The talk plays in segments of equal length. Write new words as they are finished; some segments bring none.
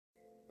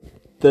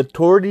The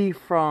Tour de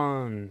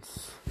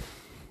France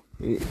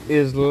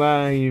is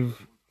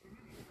live,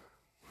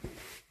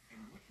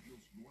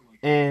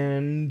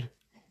 and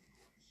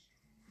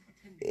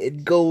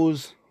it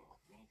goes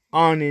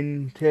on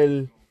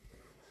until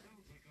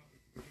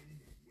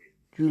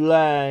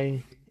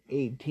July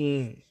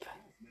 18th,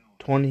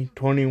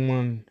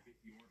 2021.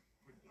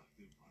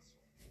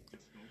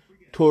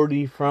 Tour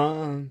de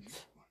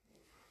France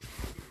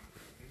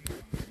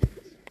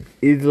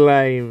is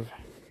live.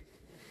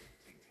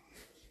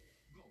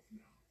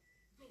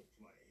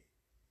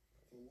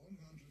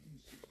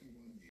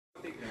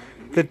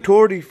 The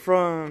Tour de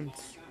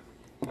France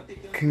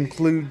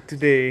concludes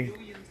today.